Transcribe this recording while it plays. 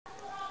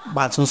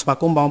បាទសូមស្វា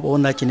គមន៍បងប្អូន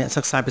ដែលជាអ្នក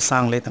សិក្សាភាសា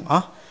អង់គ្លេសទាំងអ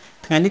ស់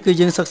ថ្ងៃនេះគឺ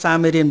យើងសិក្សា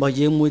មេរៀនរបស់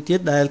យើងមួយទៀត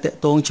ដែលតាក់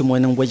ទងជាមួយ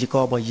នឹងវេយ្យាក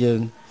រណ៍របស់យើង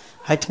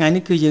ហើយថ្ងៃ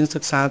នេះគឺយើងសិ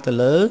ក្សាទៅ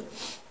លើ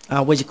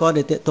វេយ្យាករណ៍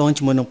ដែលតាក់ទង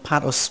ជាមួយនឹង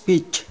part of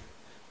speech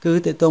គឺ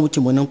តាក់ទងជា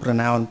មួយនឹង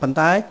pronoun ប៉ុន្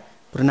តែ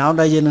pronoun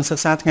ដែលយើងនឹងសិ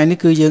ក្សាថ្ងៃនេះ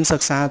គឺយើងសិ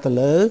ក្សាទៅ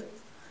លើ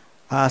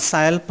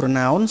self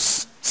pronouns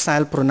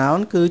self pronoun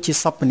គឺជា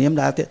សព្វនាម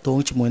ដែលតាក់ទង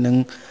ជាមួយនឹង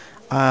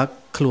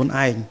ខ្លួន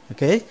ឯងអូ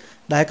ខេ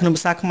ដែលក្នុង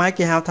ភាសាខ្មែរ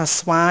គេហៅថា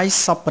ស្វាយ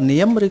សព្វនា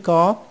មឬ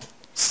ក៏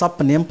សព្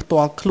វនាមផ្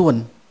ទាល់ខ្លួន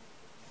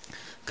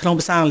ក្នុង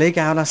ភាសាអង់គ្លេស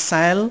គេហៅថា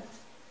self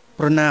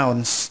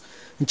pronouns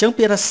អញ្ចឹង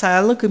ពាក្យថា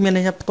self គឺមាន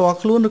ន័យថាផ្ទាល់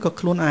ខ្លួនឬក៏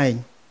ខ្លួនឯង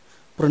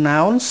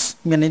pronouns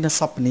មានន័យថា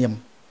សព្វនាម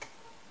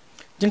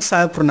អញ្ចឹង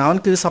self pronoun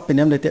គឺសព្វ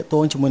នាមដែលតាក់ទ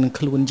ងជាមួយនឹង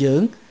ខ្លួនយើ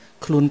ង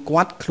ខ្លួន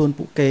គាត់ខ្លួន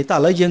ពួកគេតើឥ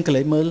ឡូវយើងក៏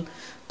លេចមើល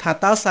ថា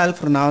តើ self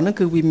pronoun ហ្នឹង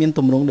គឺវាមានទ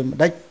ម្រង់ដូចម្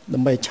ដេចដើ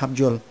ម្បីឆាប់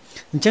យល់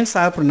អញ្ចឹង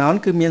self pronoun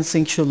គឺមាន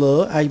singular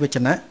ឯកវច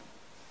នៈ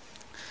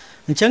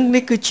អញ្ចឹង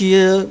នេះគឺជា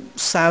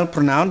self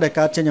pronoun ដែល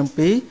កើតចេញអំ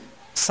ពី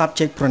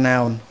subject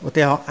pronoun ឧ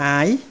ទាហរណ៍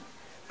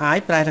I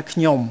ប្រែថាខ្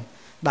ញុំ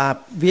ដែល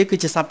វាគឺ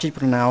ជា subject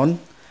pronoun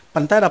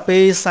ប៉ុន្តែដល់ពេ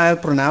ល self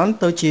pronoun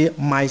ទៅជា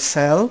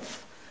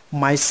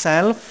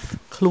myself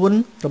ខ្លួន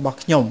របស់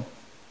ខ្ញុំ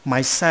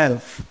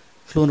myself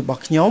ខ្លួនរប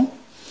ស់ខ្ញុំ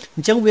អ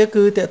ញ្ចឹងវា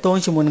គឺតកតង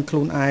ជាមួយនឹងខ្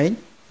លួនឯង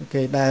អូ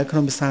ខេដែលក្នុ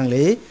ងភាសាអង់គ្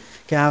លេស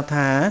គេហៅ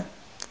ថា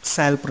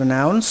self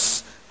pronouns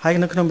ហើយ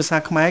នៅក្នុងភាសា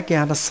ខ្មែរគេ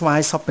ហៅថាស្វាយ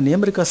សព្វនា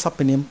មឬក៏សព្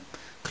វនាម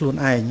ខ្លួន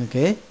ឯងអូ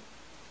ខេ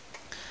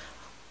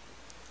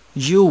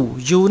you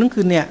ហ្នឹង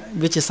គឺអ្នក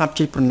វាជា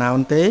subject pronoun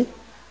ទេ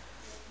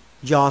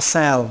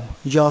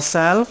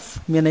yourself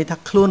មានន័យថា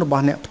ខ្លួនរប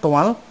ស់អ្នកផ្ទា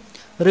ល់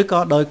ឬក៏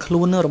ដោយខ្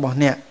លួនរបស់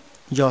អ្នក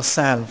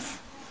yourself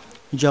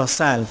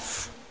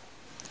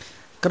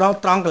ក្រោម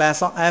ត្រង់កន្លែងអក្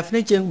សរ f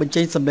នេះយើងបញ្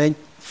ចេញសំឡេង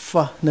f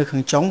នៅខា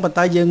ងចុងប៉ុន្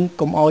តែយើង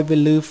កុំឲ្យវា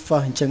លឺ f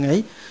អញ្ចឹងអី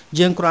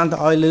យើងគ្រាន់តែ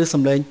ឲ្យលឺ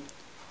សំឡេង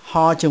h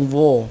ជាង w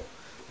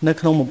នៅ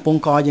ក្នុងបំពង់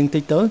កយើងតិ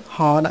ចទៅ h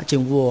ដាក់ជា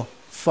ង w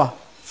f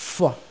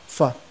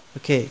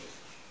អូខេ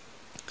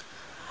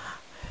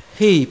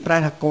he ប្រែ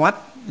ថាគាត់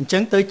អញ្ចឹ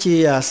ងទៅជា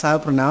self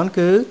pronoun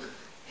គឺ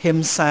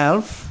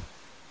himself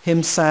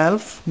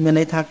មាន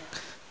ន័យថា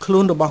ខ្លួ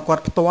នរបស់គា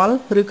ត់ផ្ទាល់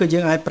ឬក៏យើ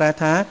ងអាចប្រែ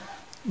ថា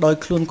ដោយ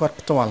ខ្លួនគាត់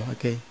ផ្ទាល់អូ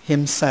ខេ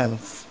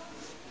himself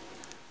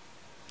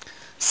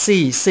she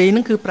ហ្នឹ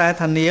ងគឺប្រែ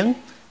ថានាង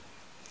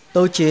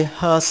ទៅជា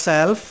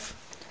herself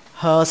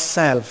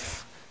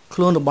ខ្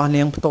លួនរបស់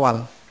នាងផ្ទាល់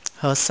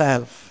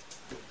herself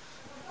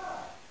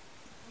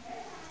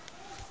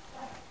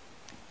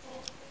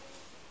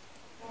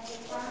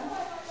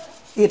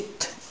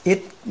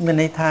it មាន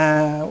ន័យថា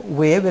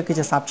វាគឺ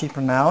ជា subject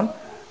pronoun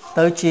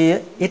ទៅជា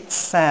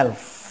itself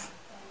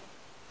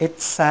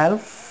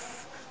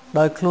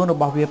ដោយខ្លួនរ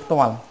បស់វាផ្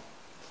ទាល់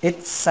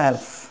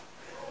itself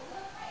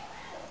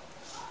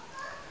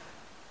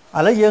ឥ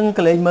ឡូវយើង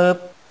ក៏លេងមើល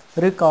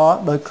ឬក៏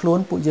ដោយខ្លួន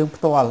ពួកយើង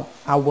ផ្ទាល់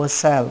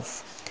ourselves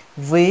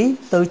we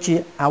ទៅជា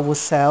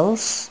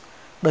ourselves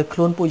ដោយខ្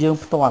លួនពួកយើង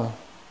ផ្ទាល់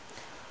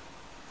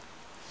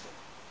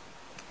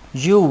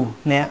you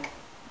អ្នក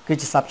គឺ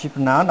ជា subject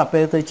pronoun ដល់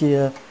ពេលទៅជា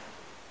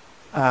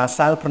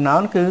self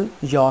pronoun គឺ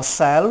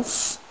yourselves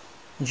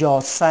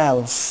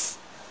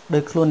ដោ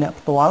យខ្លួនអ្នក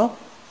ផ្ទាល់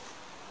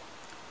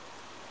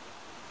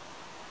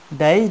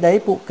they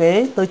ពួកគេ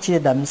ទៅជា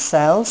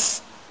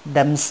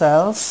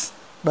themselves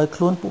ដោយខ្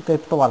លួនពួកគេ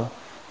ផ្ទាល់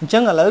អញ្ចឹ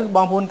ងឥឡូវប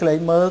ងប្អូនកន្លែង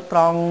មើលត្រ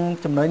ង់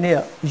ចំណុចនេះ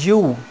you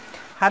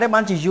ហេតុតែបា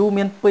នជា you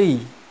មាន2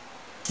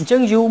អញ្ចឹ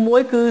ង you មួ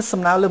យគឺ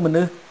សំដៅលើម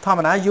នុស្សធម្ម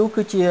តា you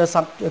គឺជា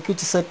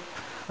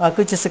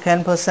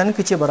second person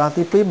គឺជាបរិបទ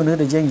ទី2មនុស្ស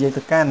ដែលយើងនិយាយ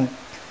ទៅកាន់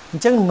អ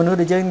ញ្ចឹងមនុស្ស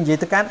ដែលយើងនិយាយ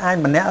ទៅកាន់អាច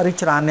ម្នាក់ឬ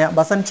ច្រើនអ្នក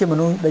បើសិនជាម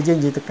នុស្សដែលយើង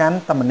និយាយទៅកាន់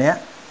តែម្នាក់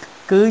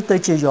គឺទៅ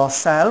ជា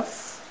yourself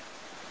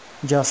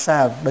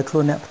ដោយខ្លួ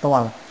នអ្នកផ្ទា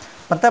ល់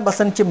ប៉ុន្តែបើ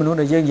សិនជាមនុស្ស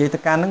ដែលយើងនិយាយទៅ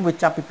កាន់ហ្នឹងវា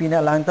ចាប់ពី2អ្ន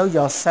កឡើងទៅ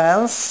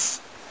yourselves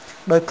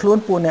ដោយខ្លួន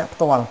ពួកអ្នកផ្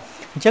ទាល់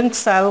អញ្ចឹង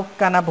self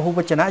កាលណាពហុវ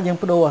ចនៈយើង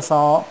បដូរអក្ស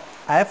រ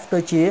f ទៅ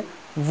ជា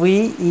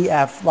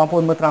vef បងប្អូ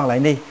នមើលត្រង់កន្លែ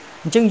ងនេះ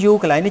អញ្ចឹង you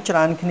កន្លែងនេះច្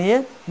រើនគ្នា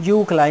you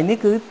កន្លែងនេះ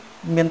គឺ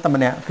មានតែ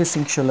ម្នាក់គឺ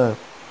singular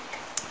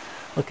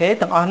អូខេ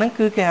ទាំងអស់ហ្នឹង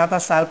គឺគេហៅថា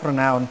self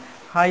pronoun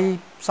ហើយ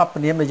សព្វ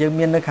នាមដែលយើង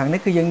មាននៅខាងនេះ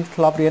គឺយើង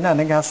ធ្លាប់រៀនអា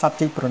នេះគេហៅ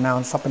subject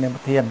pronoun សព្វនាម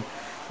ប្រធាន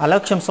ឥឡូ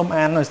វខ្ញុំសូម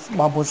អានឲ្យ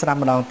បងប្អូនស្ដាប់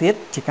ម្ដងទៀត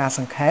ជាការស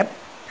ង្ខេប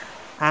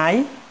I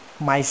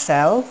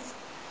myself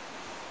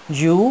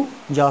you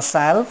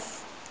yourself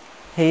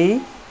he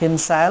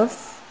himself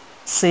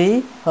she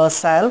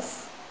herself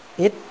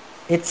it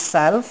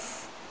itself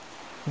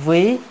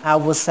we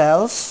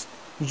ourselves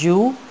you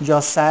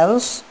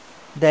yourselves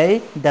they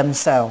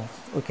themselves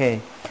អូខេ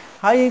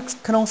ហើយ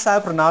ក្នុង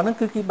self pronoun ហ្នឹង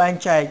គឺគេបែង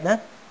ចែកណា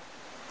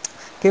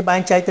គេបែ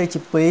ងចែកទៅជា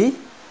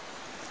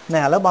2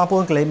ណែឥឡូវបងប្អូ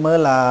នកន្លែងមើល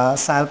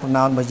self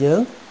pronoun របស់យើង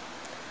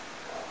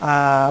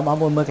បង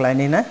ប្អូនមើលកន្លែង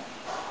នេះណា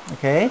អូ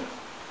ខេ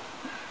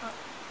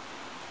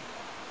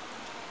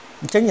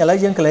អញ្ចឹងឥឡូវ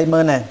យើងកន្លែង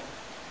មើលណែ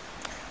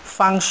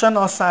function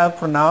of self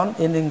pronoun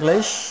in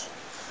English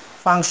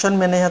function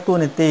មានន័យថាតួ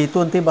នាទី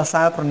របស់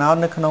self pronoun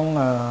នៅក្នុង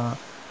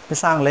ភា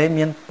សាអង់គ្លេស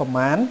មានប្រ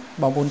មាណ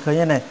បងប្អូនឃើញ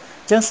ទេណាអ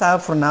ញ្ចឹង self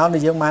pronoun ដែ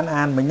លយើងបាន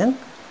អានមិញហ្នឹង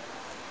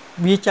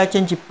វាចែកចេ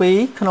ញជា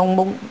2ក្នុង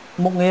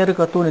មុខងារឬ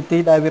ក៏តួនាទី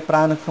ដែលវាប្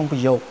រើនៅក្នុងប្រ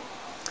យោគ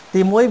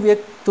ទី1វា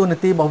តួនា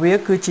ទីរបស់វា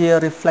គឺជា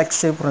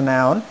reflexive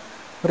pronoun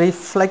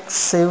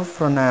reflexive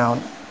pronoun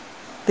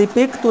ទី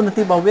2តួនា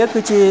ទីរបស់វា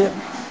គឺជា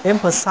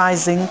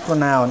emphasizing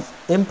pronoun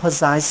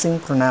emphasizing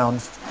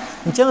pronouns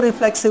អញ្ចឹង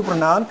reflexive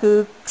pronoun គឺ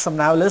សំ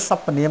ដៅលើស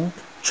ព្វនាម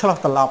ឆ្លោះ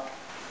ត្រឡប់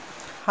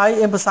ហើយ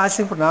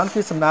emphasizing pronoun គឺ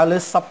សំដៅលើ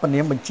សព្វនា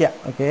មបញ្ជាក់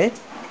អូខេ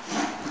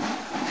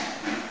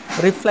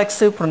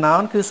reflexive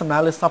pronoun គឺសំដៅ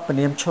លើសព្វ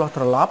នាមឆ្លោះ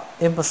ត្រឡប់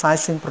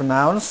emphasizing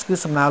pronouns គឺ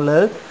សំដៅលើ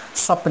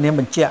សព្វនាម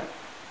បញ្ជាក់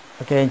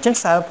អូខេអញ្ចឹង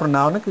self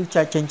pronoun ហ្នឹងគឺ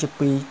ចែកចេញជា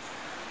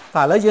2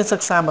តែឥឡូវយើងសិ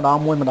ក្សាម្ដង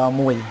មួ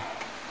យ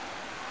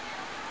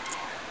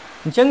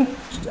អញ្ចឹង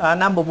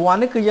number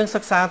 1 នេះគឺយើង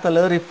សិក្សាទៅ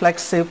លើ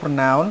reflexive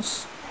pronouns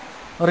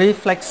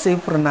reflexive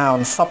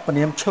pronouns សព្វ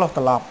នាមឆ្លោះ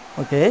ត្រឡប់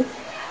អូខេ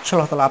ឆ្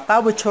លោះត្រឡប់តើ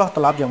វាឆ្លោះ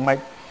ត្រឡប់យ៉ាងម៉េច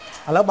ឥ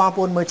ឡូវបង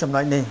ប្អូនមើលចំ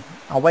ណុចនេះ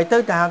អ្វីទៅ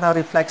គេហៅថា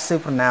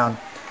reflexive pronoun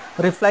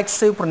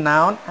reflexive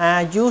pronoun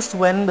are used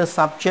when the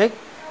subject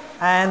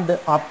and the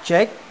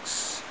objects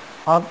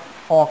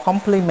or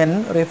complement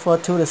refer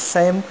to the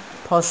same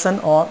person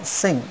or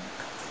thing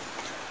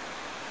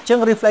ចឹង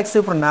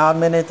reflexive pronoun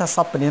មានន័យថាស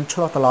ព្វនាមឆ្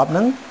លោះត្រឡប់ហ្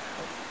នឹង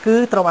គឺ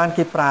ត្រូវបាន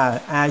គេប្រើ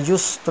are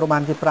used ត្រូវបា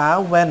នគេប្រើ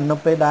when នៅ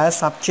ពេលដែល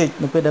subject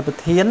នៅពេលដែលប្រ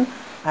ធាន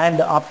and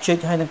the object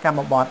ហើយនឹងកម្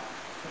មបត្តិ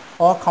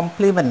or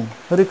complement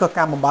ឬក៏ក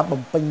ម្មបត្តិ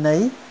បំពេញន័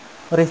យ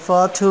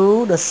refer to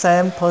the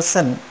same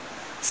person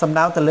សំ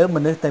ដៅទៅលើម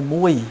នុស្សតែ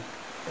មួយ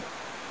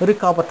ឬ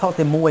ក៏វត្ថុ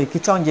តែមួយគឺ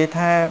ចង់និយាយ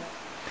ថា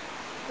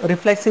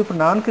reflexive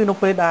pronoun គឺនៅ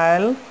ពេលដែល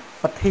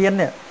ប្រធាន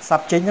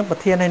subject ហ្នឹងប្រ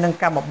ធានហើយនឹង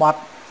កម្មបត្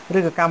តិឬ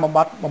ក៏កម្មប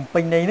ត្តិបំពេ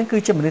ញន័យហ្នឹងគឺ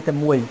ជាមនុស្សតែ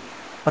មួយ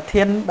ប្រ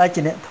ធានដែល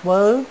ជាអ្នកធ្វើ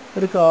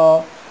ឬក៏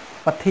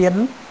ប្រធាន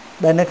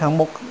ដែលនៅខាង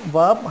មុខ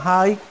verb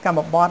ហើយកម្ម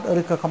បត្តិ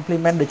ឬក៏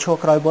complement ដែលឈរ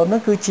ក្រោយ verb ហ្នឹ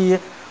ងគឺជា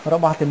រ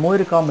បស់តែមួយ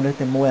ឬក៏មនុស្ស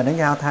តែមួយអាហ្នឹង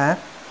គេហៅថា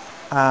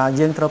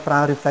យើងត្រូវប្រើ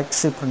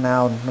reflexive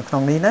pronoun នៅក្នុ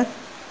ងនេះណាឥ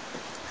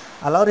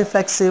ឡូវ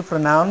reflexive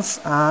pronouns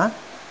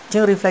ជា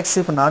ង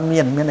reflexive pronoun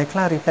មានអីខ្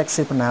លះ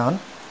reflexive pronoun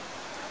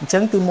អញ្ចឹ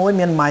ងទី1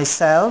មាន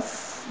myself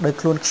ដោយ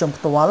ខ្លួនខ្ញុំ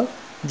ផ្ទាល់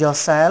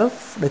yourself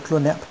ដោយខ្លួ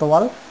នអ្នកផ្ទា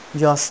ល់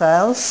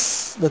yourselves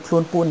ដោយខ្លួ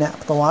នពួកអ្នក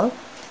ផ្ទាល់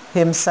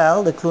himself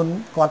ដោយខ្លួន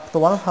គាត់ផ្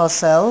ទាល់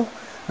herself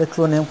ដោយខ្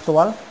លួននាងផ្ទា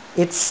ល់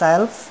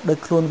itself ដោយ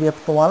ខ្លួនវា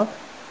ផ្ទាល់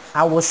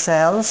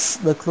ourselves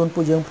ដោយខ្លួន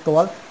ពួកយើងផ្ទា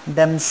ល់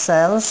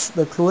themselves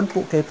ដោយខ្លួនពួ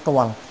កគេផ្ទា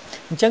ល់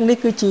អញ្ចឹងនេះ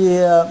គឺជា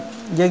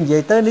យើងនិយា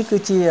យទៅនេះគឺ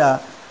ជា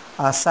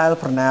self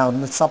pronoun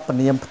សព្វ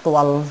នាមផ្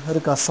ទាល់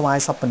ឬក៏ស្វ័យ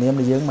សព្វនាម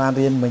ដែលយើងបាន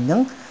រៀនមិញហ្នឹ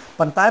ង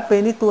ប៉ុន្តែពេល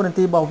នេះតួនា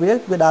ទីរបស់វា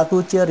ដើរតួ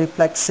ជា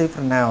reflexive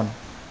pronoun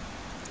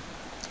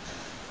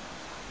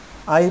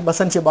ហើយបើ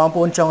សិនជាបងប្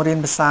អូនចង់រៀន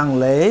ភាសាអង់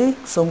គ្លេស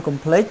សូមកុំ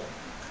ភ្លេច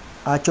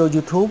ចូល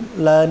YouTube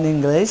Learn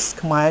English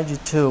Khmer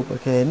YouTube អូ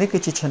ខេនេះគឺ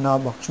ជា channel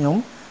របស់ខ្ញុំ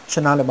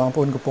channel ដែលបងប្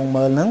អូនកំពុង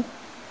មើលហ្នឹង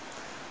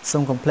សូ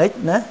មកុំភ្លេច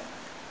ណា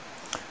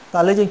តើ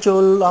ឥឡូវយើងចូ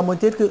លមួយ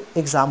ទៀតគឺ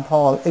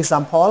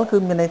example គឺ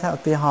មានន័យថាឧ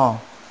ទាហរណ៍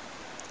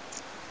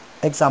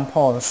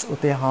examples ឧ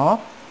ទាហរណ៍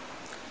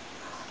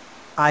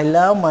I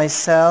love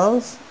myself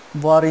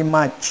very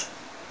much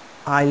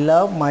I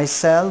love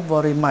myself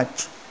very much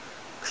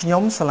ខ្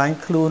ញុំស្រឡាញ់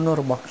ខ្លួន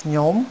របស់ខ្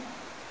ញុំ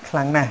ខ្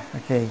លាំងណាស់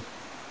អូខេ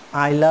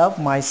I love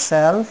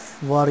myself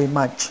very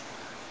much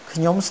ខ្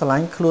ញុំស្រឡា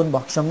ញ់ខ្លួនរប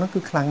ស់ខ្ញុំនោះគឺ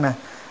ខ្លាំងណាស់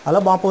ឥឡូ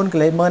វបងប្អូនក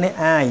លេមើលនេះ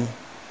I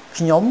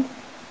ខ្ញុំ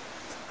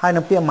ហើយ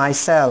នឹងពាក្យ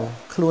myself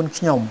ខ្លួន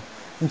ខ្ញុំ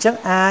អញ្ចឹង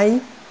I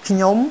ខ្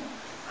ញុំ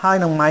ហើយ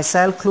នឹង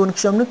myself ខ្លួន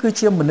ខ្ញុំនោះគឺ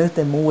ជាមនុស្ស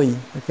តែមួយ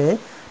អូខេ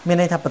មាន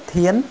ន័យថាប្រ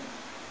ធាន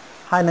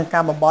ហើយនឹងក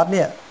ម្មបត្តិ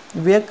នេះ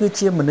វាគឺ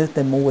ជាមនុស្ស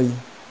តែមួយ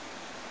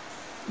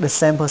the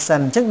same person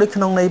អញ្ចឹងដូច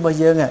ក្នុងន័យរបស់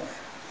យើង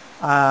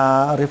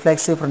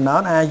reflexive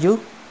pronoun are you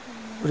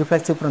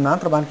reflexive pronoun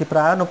ត្រូវបានគេប្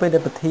រើនៅពេលដែ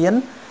លប្រធាន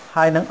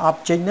ហើយនឹង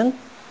object នឹង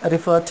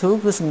refer to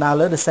គឺសំដៅ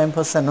លើ the same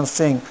person or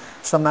thing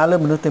សំដៅលើ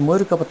មនុស្សតែមួយ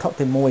ឬក៏វត្ថុ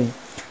តែមួយ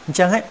អញ្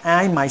ចឹងហើយ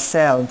I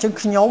myself អញ្ចឹង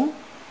ខ្ញុំ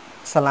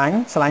ស្រឡា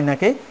ញ់ណា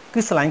គេគឺ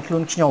ស្រឡាញ់ខ្លួ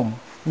នខ្ញុំ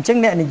អញ្ចឹង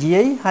អ្នកនិយា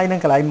យហើយនឹង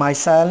កន្លែង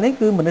myself នេះ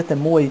គឺមនុស្សតែ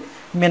មួយ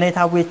មានន័យ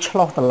ថាវាឆ្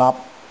លោះត្រឡប់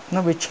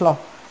ណាវាឆ្លោះ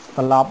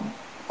ត្រឡប់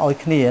ឲ្យ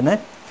គ្នាណា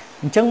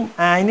អញ្ចឹង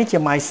I នេះជា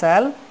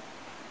myself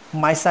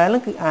ហ្នឹ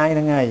ងគឺ I ហ្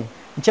នឹងហើយ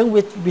អញ្ចឹង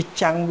វាផ្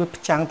ចាំ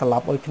ងត្រឡ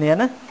ប់ឲ្យគ្នា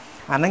ណា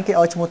អាហ្នឹងគេ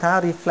ឲ្យឈ្មោះថា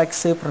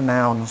reflexive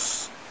pronouns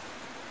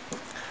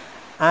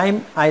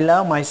I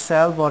love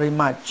myself very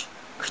much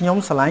ខ្ញុំ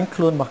ស្រឡាញ់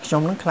ខ្លួនរបស់ខ្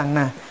ញុំនឹងខ្លាំង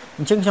ណាស់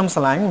អញ្ចឹងខ្ញុំស្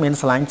រឡាញ់មិនមែន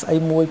ស្រឡាញ់ស្អី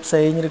មួយផ្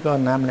សេងឬក៏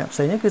ណាម្នាក់ផ្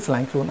សេងទេគឺស្រឡា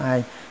ញ់ខ្លួនឯង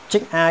ចឹ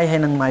ង I ហើយ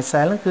នឹង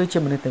myself ហ្នឹងគឺជា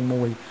មនុស្សតែ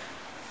មួយ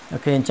អូ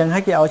ខេអញ្ចឹងហើ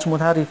យគេឲ្យឈ្មោះ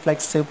ថា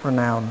reflexive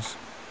pronouns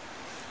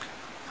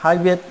ហើយ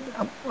វា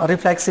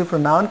reflexive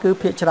pronoun គឺ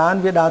ភាគច្រើន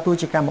វាដើរតួ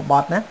ជាកម្មប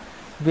ត្តិណា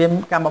វា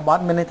កម្មបត្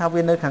តិមានន័យថា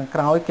វានៅខាងក្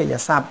រោយកិរិយា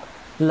សព្ទ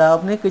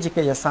love នេះគឺជា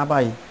កិរិយាសព្ទ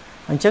ហើយ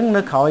អញ្ចឹង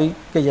នៅក្រោយ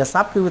កិរិយាស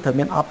ព្ទគឺវាត្រូវ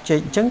មាន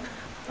object អញ្ចឹង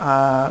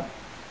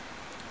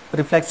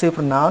reflexive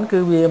pronoun គឺ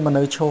វាមក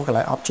នៅឈរកន្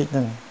លែង object ហ្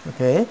នឹងអូ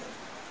ខេ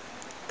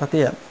ត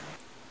ទៀត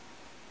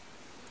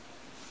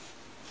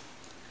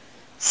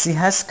She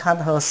has cut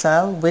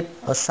herself with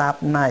a sharp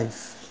knife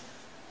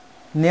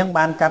នាង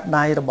បានកាត់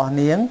ដៃរបស់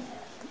នាង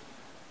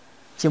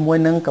ជាមួយ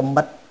នឹងកាំ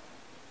បិត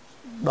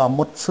ដ៏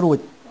មុតស្រួច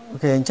អូ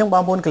ខេអញ្ចឹងប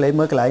ងប្អូនកន្លែង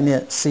មើលកន្លែងនេះ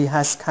She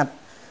has cut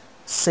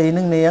C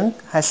នឹងនាង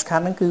has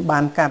cut នឹងគឺបា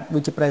នកាត់វា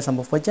ជា present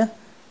perfect ណា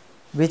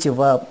វាជា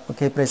verb អូ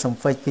ខេ present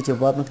perfect គឺជា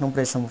verb នៅក្នុង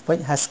present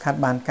perfect has cut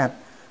បានកាត់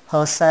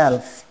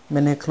herself មា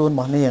នន័យខ្លួនរ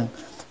បស់នាង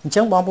អញ្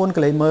ចឹងបងប្អូនក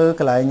ន្លែងមើល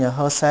កន្លែង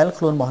herself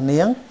ខ្លួនរបស់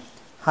នាង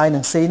ហើយនឹ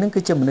ង C នឹងគឺ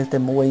ជាមនុស្សតែ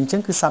មួយអញ្ចឹ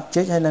ងគឺ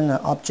subject ហើយនឹង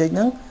object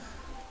នឹង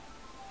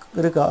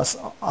ឬក៏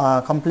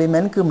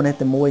complement គឺមនុស្ស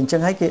តែមួយអញ្ចឹ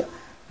ងហើយគេ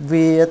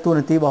វាតួ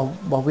នាទីរប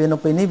ស់វានៅ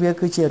ពេលនេះវា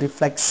គឺជា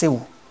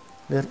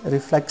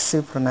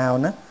reflexive pronoun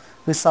ណា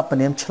គឺសព្វ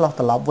នាមឆ្លោះ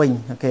ត្រឡប់វិញ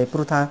អូខេព្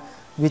រោះថា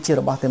វាជា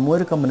របស់តែមួយ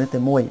ឬក៏មនុស្ស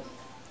តែមួយ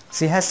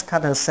She has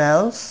cut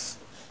herself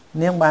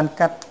នាងបាន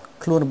កាត់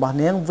ខ្លួនរបស់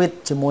នាង with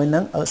ជាមួយនឹ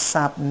ង a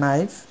sharp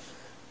knife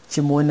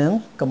ជាមួយនឹង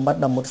កាំបិត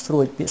ដ៏មុតស្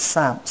រួចពាក្យ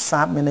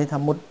sharp មានន័យថា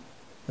មុត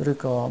ឬ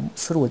ក៏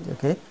ស្រួចអូ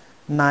ខេ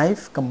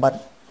knife កាំបិត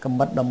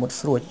ដ៏មុត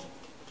ស្រួច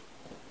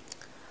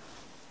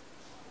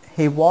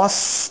He was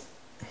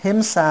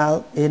himself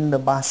in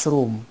the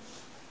bathroom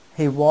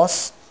He was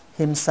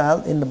himself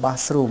in the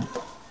bathroom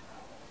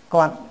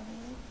គាត់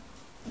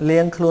លា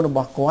ងខ្លួនរប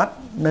ស់គាត់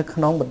នៅក្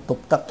នុងបន្ទ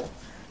ប់ទឹក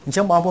អញ្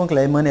ចឹងបងប្អូនកន្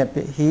លែងមើលនេះ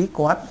ពាក្យ he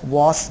គាត់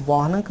was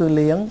ហ្នឹងគឺ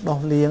លាងដោះ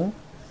លាង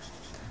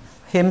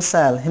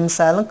himself ហ្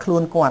នឹងខ្លួ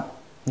នគាត់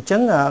អញ្ចឹ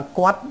ង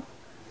គាត់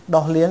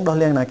ដោះលាង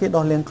ណាគេ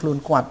ដោះលាងខ្លួន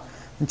គាត់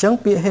អញ្ចឹង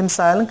ពាក្យ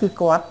himself ហ្នឹងគឺ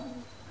គាត់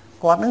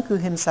ហ្នឹងគឺ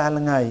himself ហ្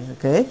នឹងហើយអូ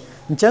ខេ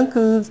អញ្ចឹង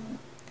គឺ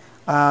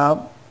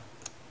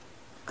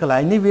កន្លែ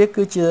ងនេះវា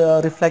គឺជា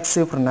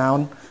reflexive pronoun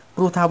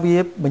ព្រោះថាវា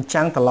បញ្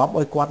ចាំងត្រឡប់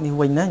ឲ្យគាត់នេះ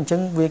វិញណាអញ្ចឹ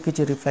ងវាគឺ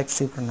ជា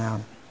reflexive pronoun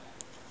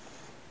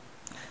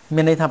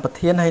មានន័យថាប្រ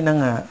ធានហើយនឹង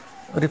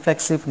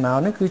reflexive pronoun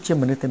នេះគឺជា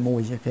មនុស្សតែមួ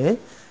យអូខេ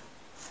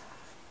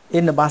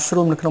in the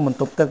bathroom នៅក្នុងបន្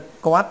ទប់ទឹក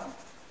គាត់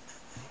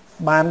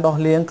បានដោះ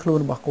លាងខ្លួន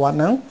របស់គាត់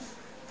ហ្នឹង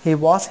he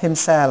was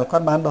himself គា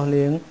ត់បានដោះ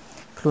លាង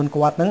ខ្លួន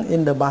គាត់ហ្នឹង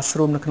in the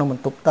bathroom នៅក្នុងប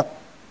ន្ទប់ទឹក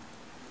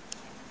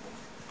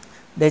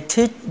they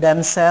teach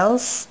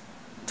themselves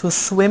to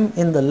swim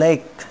in the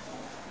lake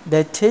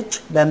they teach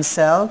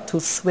themselves to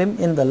swim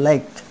in the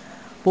lake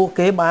ពួក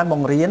គេបានប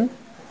ង្រៀន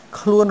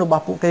ខ្លួនរប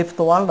ស់ពួកគេផ្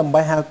ទាល់ដើម្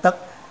បីហែលទឹក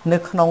នៅ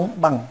ក្នុង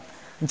បឹង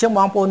អញ្ចឹងប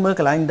ងប្អូនមើល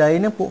កន្លែងដី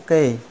នេះពួក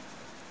គេ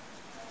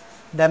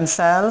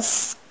themselves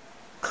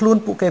ខ្លួន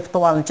ពួកគេផ្ទា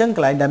ល់អញ្ចឹងក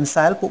ន្លែង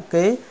themselves ពួក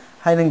គេ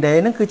ហើយនឹង they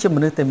ហ្នឹងគឺជាម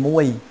នុស្សតែមួ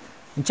យ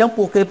អញ្ចឹង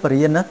ពួកគេប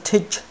រៀនណា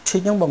teach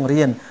ហ្នឹងបង្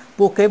រៀន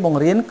ពួកគេប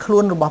ង្រៀនខ្លួ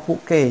នរបស់ពួក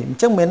គេអ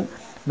ញ្ចឹង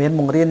មាន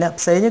បង្រៀនអ្នក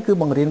ផ្សេងគឺ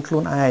បង្រៀនខ្លួ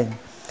នឯង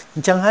អ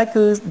ញ្ចឹងហើយ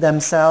គឺ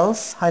themselves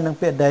ហើយនឹង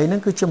ពាក្យ they ហ្នឹ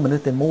ងគឺជាមនុ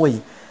ស្សតែមួយ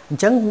អ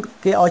ញ្ចឹង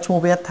គេឲ្យឈ្មោះ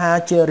វាថា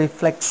ជា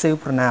reflexive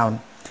pronoun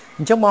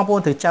អញ្ចឹងបងប្អូ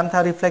នត្រូវចាំថា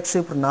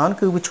reflexive pronoun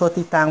គឺវាឈរ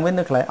ទីតាំងវា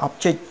នៅកន្លែង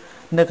object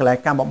នៅកន្លែង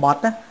កម្មបត្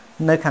តិណា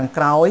នៅខាង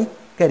ក្រោយ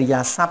កិរិយា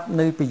សព្ទ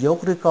នៃប្រយោគ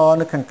ឬក៏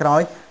នៅខាងក្រោ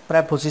យ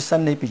preposition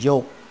នៃប្រយោ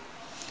គ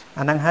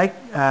អាហ្នឹងហើយ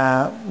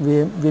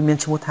វាមាន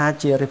ឈ្មោះថា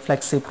ជា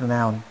reflexive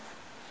pronoun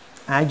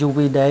I you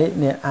we they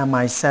នេះ I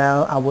myself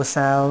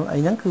ourselves អី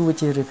ហ្នឹងគឺវា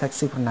ជា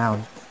reflexive pronoun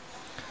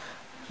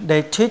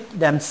they teach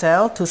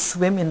themselves to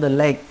swim in the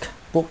lake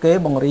ពួកគេ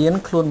បង្រៀន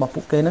ខ្លួនរបស់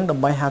ពួកគេនឹងដើ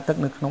ម្បីហែលទឹក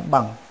នៅក្នុង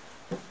បឹង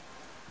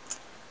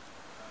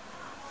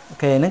អូ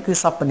ខេហ្នឹងគឺ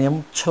សព្វនាម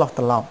ឆ្លោះ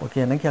ត្រឡប់អូ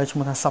ខេហ្នឹងគេហៅឈ្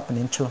មោះថាសព្វ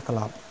នាមឆ្លោះត្រ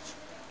ឡប់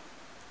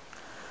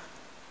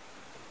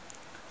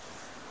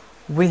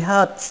We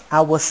heard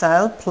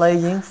ourselves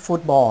playing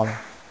football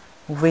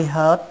We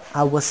heard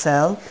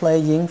ourselves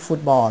playing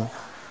football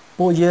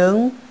ពួកយើង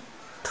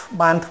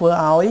បានធ្វើ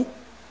ឲ្យ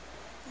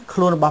ខ្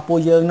លួនរបស់ពួក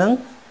យើងនឹង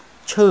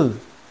ឈឺ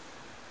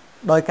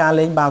ដោយការ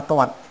លេងបាល់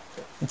ទាត់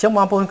អញ្ចឹងប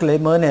ងប្អូនកលេ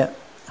មើលនេះ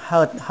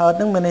hurt ហ្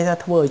នឹងមានន័យថា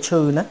ធ្វើឲ្យ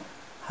ឈឺណា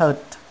hurt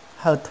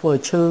ធ្វើ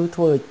ឈឺ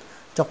ធ្វើ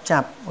ចុកចា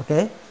ប់អូខេ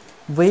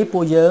we ពួ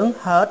កយើង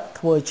hurt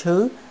ធ្វើឈឺ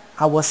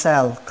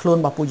ourselves ខ្លួន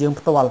របស់ពួកយើង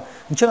ផ្ទាល់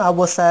អញ្ចឹង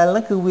ourselves ហ្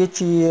នឹងគឺ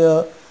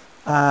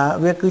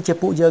វាគឺជា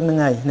ពួកយើងហ្នឹង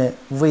ហើយនេះ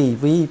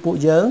we ពួក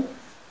យើង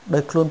ដោ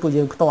យខ្លួនពួក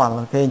យើងផ្ទាល់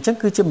អូខេអញ្ចឹង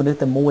គឺជាមនុស្ស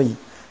តែមួយ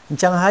អ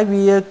ញ្ចឹងហើយ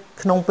វា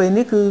ក្នុងពេល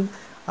នេះគឺ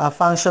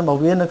function រប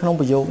ស់វានៅក្នុង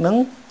ប្រយោគហ្នឹង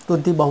តួ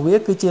នាទីរបស់វា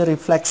គឺជា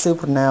reflexive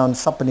pronoun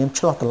សព្វនាម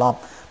ឆ្លោះត្រឡប់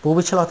ព្រោះ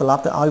វាឆ្លោះត្រឡ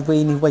ប់ទៅឲ្យ we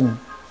នេះវិញ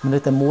មនុ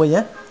ស្សតែមួយ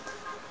ណា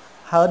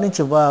ហើយនឹង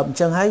ជា verb អញ្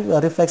ចឹងហើយ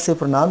reflexive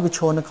pronoun វាឈ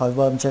រនៅក្រោយ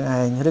verb អញ្ចឹងឯ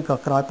ងឬក៏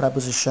ក្រោយ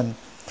preposition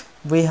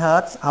we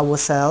hurt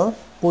ourselves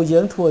ពួកយើ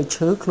ងធ្វើឲ្យ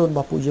ឈឺខ្លួនរប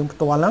ស់ពួកយើងផ្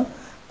ទាល់ហ្នឹង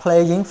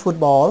playing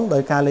football ដោ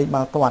យការលេង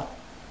បាល់ទាត់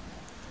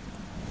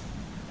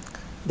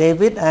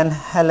David and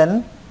Helen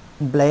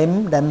blame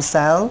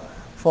themselves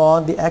for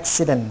the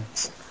accident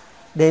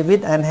David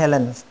and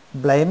Helen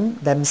blame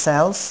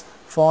themselves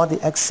for the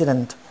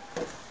accident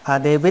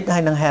David ហើ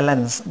យនិង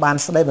Helen បាន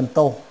ស្ដីបន្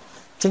ទោស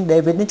អញ្ចឹង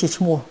David នេះជា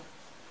ឈ្មោះ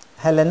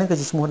Helen នេះក៏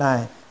ជាឈ្មោះដែរ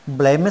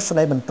blame ស្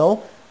ដីបន្ទោស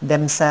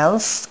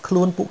themselves ខ្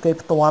លួនពួកគេ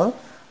ផ្ទាល់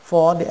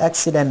for the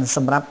accident ស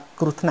ម្រាប់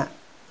គ្រោះថ្នាក់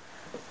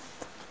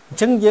អញ្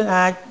ចឹងយើង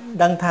អាច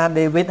ដឹងថា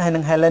David ហើយនិ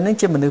ង Helen នេះ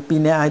ជាមនុស្សពីរ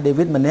នាក់ហើយ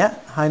David ម្នាក់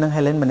ហើយនិង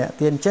Helen ម្នាក់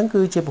ទៀតអញ្ចឹង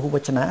គឺជាពហុវ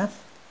ចនៈ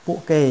ពួក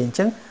គេអញ្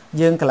ចឹង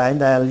យើងកន្លែង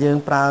ដែលយើង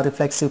ប្រើ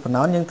reflexive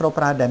pronoun យើងត្រូវ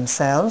ប្រើ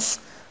themselves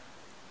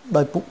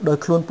ដោយ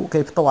ខ្លួនពួក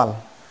គេផ្ទាល់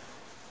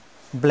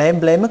blame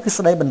គឺ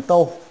ស្ដីបន្ទោ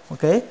សអូ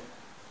ខេ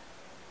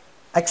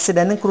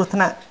accident នឹងគ្រោះថ្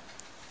នាក់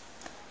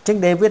អញ្ចឹង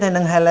David ហើយ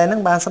និង Helen នឹ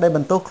ងបានស្ដីប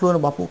ន្ទោសខ្លួនរ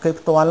បស់ពួកគេ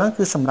ផ្ទាល់ហ្នឹង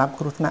គឺសម្រាប់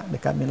គ្រោះថ្នាក់ដែ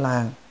លកើតមានឡើ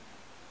ង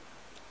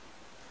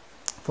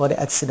for the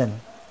accident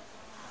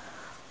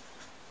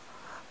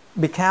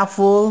be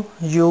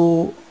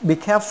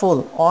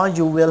careful or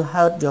you will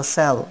hurt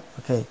yourself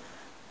okay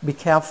be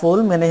careful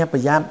មានន័យថាប្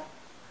រយ័ត្ន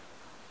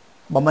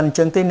បើមិនអញ្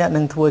ចឹងទេអ្នក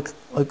នឹងធ្វើឲ្យ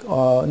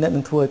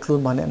ខ្លួន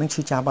របស់អ្នកនឹង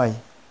ឈឺចាប់ហើយ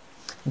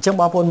អញ្ចឹង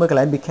បងប្អូនមើលកន្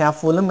លែង be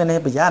careful មានន័យ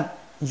ប្រយ័ត្ន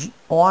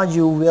or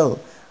you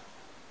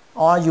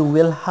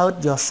will hurt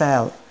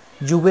yourself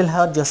you will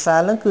hurt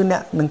yourself ហ្នឹងគឺអ្ន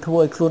កនឹងធ្វើ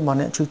ឲ្យខ្លួនរបស់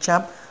អ្នកឈឺចា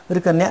ប់ឬ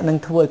ក៏អ្នកនឹង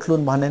ធ្វើឲ្យខ្លួន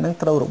របស់អ្នកនឹង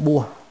ត្រូវរបួ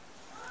ស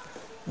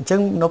អញ្ចឹង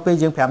នៅពេល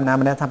យើងប្រាប់ណា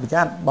ម្នាក់ថាប្រ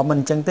យ័ត្នបើមិន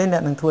អញ្ចឹងទេអ្ន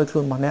កនឹងធ្វើឲ្យខ្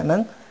លួនរបស់អ្នកនឹ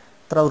ង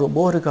ត្រូវរ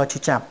បួសឬក៏ឈឺ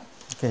ចាប់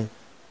អូខេ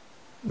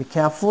be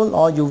careful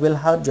or you will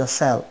hurt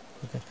yourself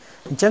អូខេ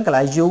អញ្ចឹងកន្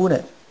លែង you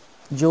នេះ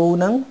you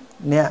ហ្នឹង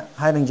អ្នក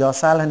ហើយនឹង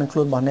yourself ហើយនឹងខ្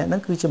លួនរបស់អ្នកហ្នឹ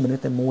ងគឺជាមនុស្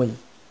សតែមួយ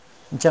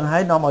អញ្ចឹងហើ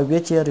យនាំឲ្យវា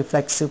ជា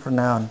reflexive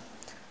pronoun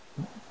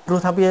ព្រោះ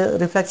ថាវា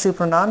reflexive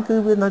pronoun គឺ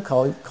វានៅក្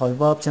រោយ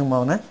verb ចឹងម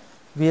កណា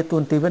វាទួ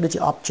នាទីវាដូចជា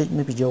object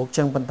នៃប្រយោគ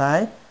ចឹងប៉ុន្តែ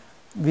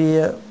វា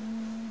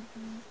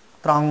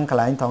ត្រង់កន្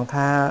លែងត្រង់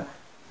ថា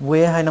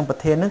វាហើយនឹងប្រ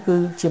ធានហ្នឹងគឺ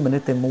ជាមនុ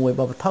ស្សតែមួយ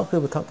បើវត្ថុគឺ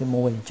វត្ថុតែ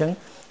មួយអញ្ចឹង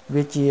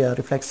វាជា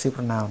reflexive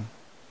pronoun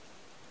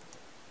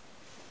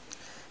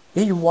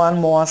if you want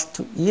more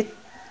to eat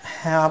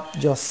help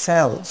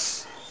yourselves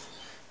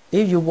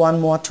if you want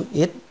more to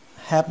eat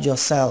help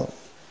yourself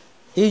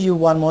if you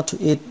want more to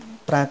eat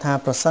ប្រែថា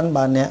ប្រសិន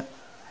បើអ្នក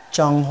ច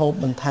ង់ហូប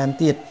បន្ថែម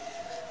ទៀត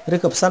ឬ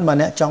ក៏ប្រសិនបើ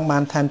អ្នកចង់បា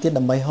នថែមទៀត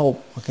ដើម្បីហូប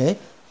អូខេ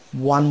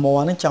one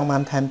more ហ្នឹងចង់បា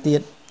នថែមទៀត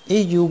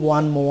if you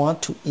want more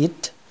to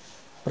eat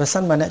ប្រសិ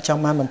នបើអ្នកច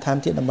ង់បានបន្ថែម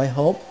ទៀតដើម្បី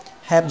ហូប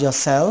help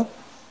yourself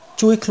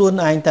ជួយខ្លួន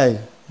ឯងទៅ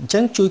អញ្ចឹ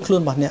ងជួយខ្លួ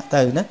នរបស់អ្នក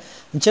ទៅណា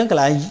អញ្ចឹងកន្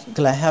លែ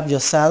ង help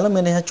yourself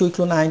មានន័យថាជួយខ្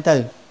លួនឯងទៅ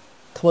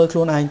ធ្វើខ្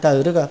លួនឯងទៅ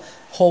ឬក៏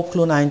ហូបខ្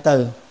លួនឯងទៅ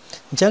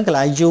អញ្ចឹងកន្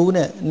លែង you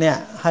នេះអ្នក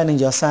ហើយនឹង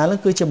yourself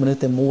គឺជាមនុស្ស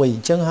តែមួយអ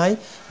ញ្ចឹងហើយ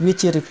វា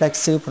ជា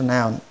reflexive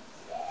pronoun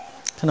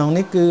ក្នុង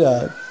នេះគឺ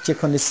ជា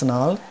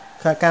conditional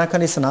ការ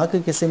conditional គឺ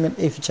គេមាន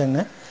if អញ្ចឹង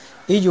ណា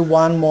if you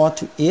want more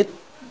to eat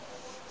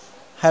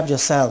help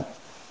yourself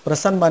ប្រ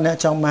សិនបើអ្នក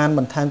ចង់បានប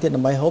ន្ថែមទៀត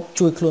ដើម្បីហូប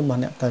ជួយខ្លួនរប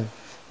ស់អ្នកទៅ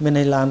មាន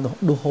ន័យឡើង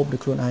ដួសហូបដោយ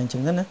ខ្លួនឯងអញ្ចឹ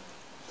ងណា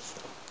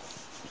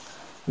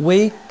we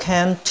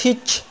can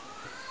teach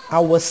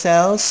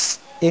ourselves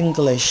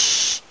English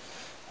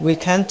we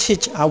can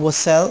teach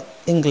ourselves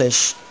English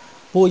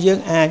ពួកយើង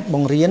អាចប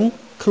ង្រៀន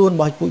ខ្លួនរ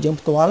បស់ពួកយើង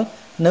ផ្ទាល់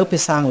នៅភា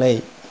សាអង់គ្លេស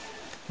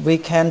we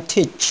can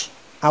teach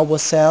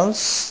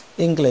ourselves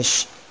English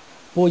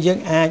ពួកយើង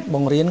អាចប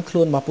ង្រៀនខ្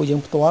លួនរបស់ពួកយើ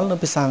ងផ្ទាល់នៅ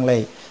ភាសាអង់គ្លេ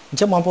សអញ្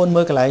ចឹងបងប្អូន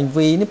មើលកន្លែង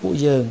we នេះពួក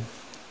យើង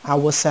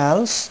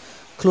ourselves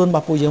ខ្លួនរប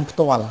ស់ពួកយើងផ្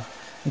ទាល់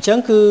អញ្ចឹង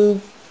គឺ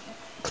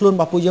ខ្លួនរ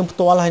បស់ពួកយើងផ្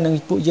ទាល់ហើយនឹង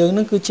ពួកយើង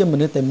នឹងគឺជាម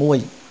នុស្សតែមួយ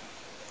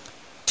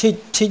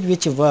teach វា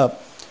ជា verb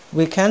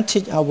we can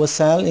teach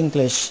ourselves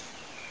English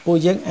ពួក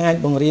យើងអាច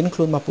បង្រៀនខ្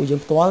លួនរបស់ពួកយើ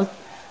ងផ្ទាល់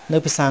នៅ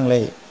ភាសាអង់គ្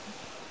លេស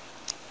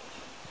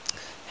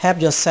help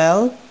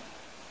yourself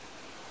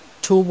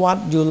to what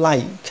you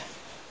like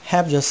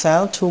help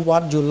yourself to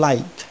what you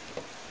like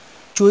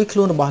ជួយខ្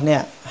លួនរបស់អ្ន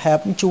ក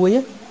help ជួយ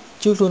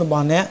ខ្លួនរប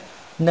ស់អ្នក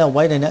នៅអ្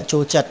វីដែលអ្នកចូ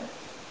លចិត្ត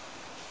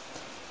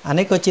អា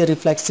នេះក៏ជា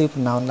reflexive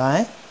pronoun ដែរ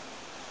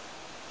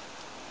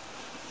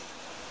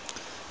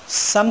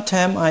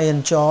sometimes I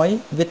enjoy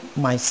with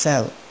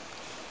myself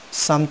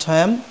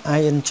sometimes I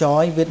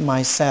enjoy with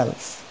myself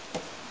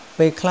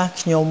ពេលខ្លះ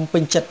ខ្ញុំពេ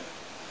ញចិត្ត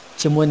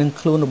ជាមួយនឹង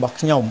ខ្លួនរបស់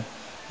ខ្ញុំ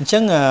អញ្ចឹ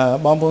ង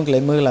បងប្អូនកន្លែ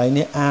ងមើលឡើយ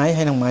នេះ I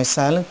ហើយនឹង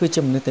myself គឺ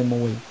ជាមនុស្សតែ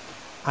មួយ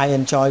I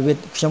enjoy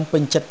with ខ្ញុំពេ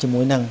ញចិត្តជា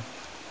មួយនឹង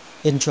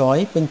enjoy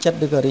ពេញចិត្ត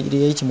ឬក៏រីក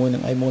រាយជាមួយនឹ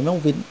ងអីមួយហ្នឹង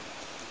with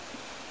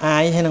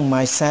I ហើយនឹង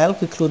myself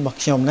គឺខ្លួនរបស់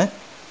ខ្ញុំណា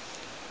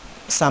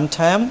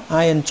sometimes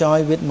I enjoy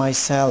with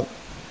myself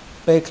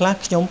ពេលខ្លះ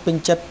ខ្ញុំពេញ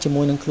ចិត្តជា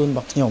មួយនឹងខ្លួនរប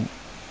ស់ខ្ញុំ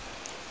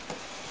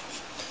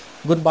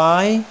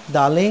goodbye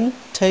darling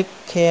take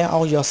care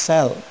of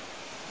yourself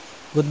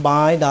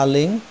goodbye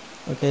darling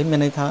អូខេមាន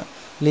ន័យថា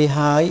លា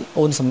ហើយ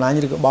អូនសម្លាញ់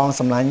ឬក៏បង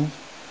សម្លាញ់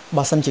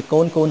បើសិនជា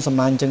កូនសម្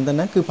លាញ់អញ្ចឹងទៅ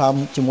ណាគឺប្រើ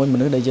ជាមួយម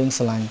នុស្សដែលយើង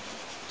ស្រឡាញ់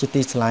ជា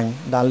ទីស្រឡាញ់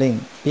darling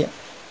ពាក្យ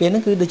ហ្នឹ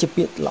ងគឺដូចជា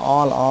ពាក្យល្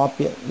អ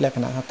ពាក្យលក្ខ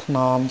ណៈថាថ្នម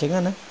អញ្ចឹង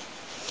ណា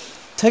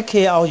take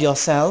care of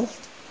yourself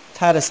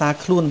ថែរក្សា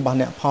ខ្លួនរបស់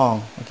អ្នកផង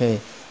អូខេ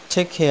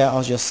take care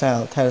of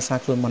yourself ថែរក្សា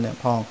ខ្លួនរបស់អ្នក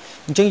ផង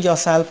អញ្ចឹង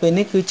yourself ពេល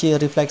នេះគឺជា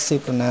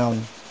reflexive pronoun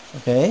អូ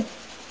ខេ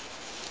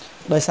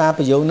ដោយសារ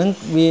ប្រយោគហ្នឹង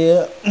វា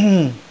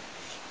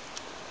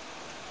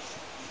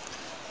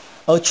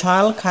A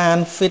child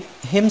can feed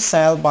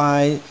himself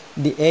by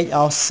the age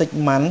of 6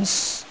 months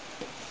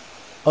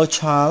a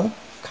child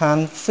can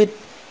feed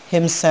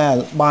himself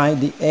by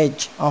the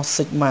age of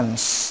 6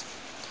 months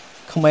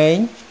ក្មេង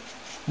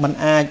មិន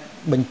អាច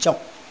បញ្ចុក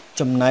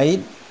ចំណី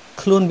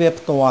ខ្លួនវា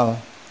ផ្ទាល់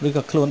ឬ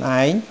ក៏ខ្លួន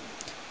ឯង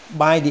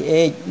by the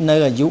age នៅ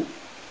អាយុ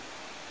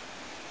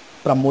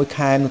6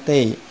 ខែនោះ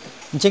ទេ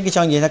អញ្ចឹងគេច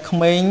ង់និយាយថាក្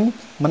មេង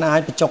មិនអាច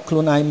បញ្ចុកខ្លួ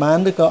នឯងបាន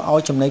ឬក៏ឲ្យ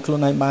ចំណីខ្លួន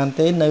ឯងបាន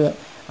ទេនៅ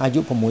អាយុ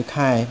6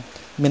ខែ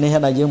មានន័យថា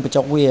ដែលយើងបញ្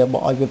ចុកវាបើ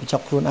ឲ្យវាបញ្ចុ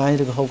កខ្លួនឯង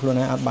ឬក៏ហូបខ្លួន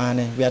ឯងអត់បាន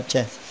ទេវាអត់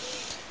ចេះ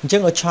អញ្ចឹ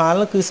ង a child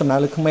គឺសំដៅ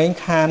លើក្មេង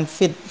can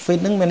feed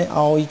ហ្នឹងមានន័យ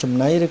ឲ្យចំ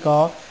ណីឬក៏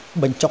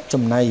បញ្ចុក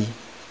ចំណី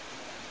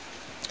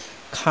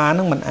can ហ្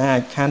នឹងមិនអាច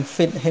can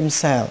feed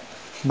himself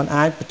មិន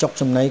អាចបញ្ចុក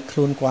ចំណីខ្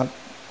លួនគាត់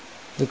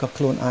ឬក៏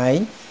ខ្លួនឯង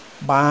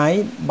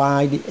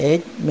by the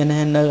age មានន័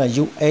យនៅអា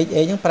យុ age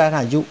ហ្នឹងប្រែថា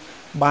អាយុ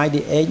by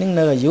the age នឹង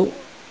នៅអាយុ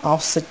of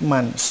 6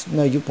 months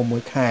នៅអាយុ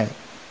6ខែ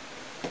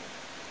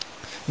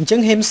អញ្ចឹង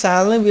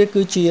himself នេះវា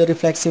គឺជា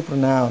reflexive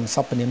pronoun ស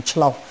ព្វនាមឆ្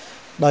លោះ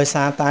ដោយ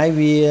សារតែ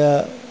វា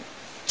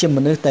ជាម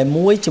នុស្សតែ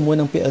មួយជាមួយ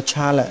នឹងពាក្យ a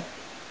child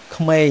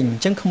ក្មេងអ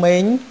ញ្ចឹងក្មេ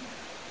ង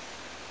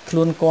ខ្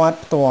លួនគាត់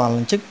ផ្ទាល់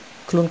អញ្ចឹង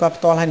ខ្លួនគាត់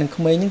ផ្ទាល់ហើយនឹង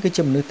ក្មេងហ្នឹងគឺ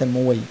ជាមនុស្សតែ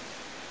មួយ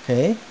អូ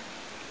ខេ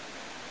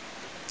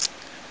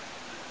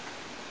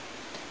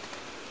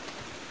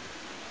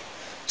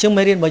ជាង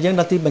មេរៀនរបស់យើង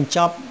ដល់ទីបញ្ច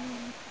ប់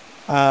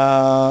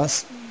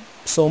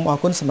សូមអរ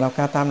គុណសម្រាប់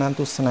ការតាមដាន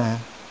ទស្សនា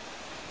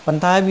ប៉ុ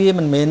ន្តែវា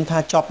មិនមែនថា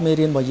ចប់មេ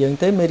រៀនរបស់យើង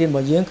ទេមេរៀនរប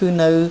ស់យើងគឺ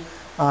នៅ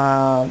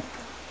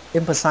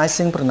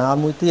emphasizing pronoun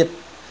មួយទៀត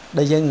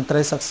ដែលយើងនឹងត្រូ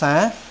វសិក្សា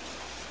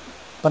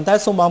ប៉ុន្តែ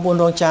សូមបងប្អូន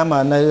រងចាំ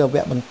នៅវ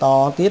គ្គបន្ត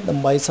ទៀតដើ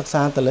ម្បីសិក្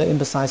សាទៅលើ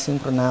emphasizing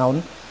pronoun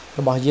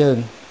របស់យើង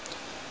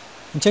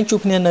អញ្ចឹងជួប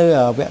គ្នានៅ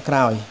វគ្គក្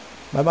រោយ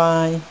បាយបា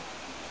យ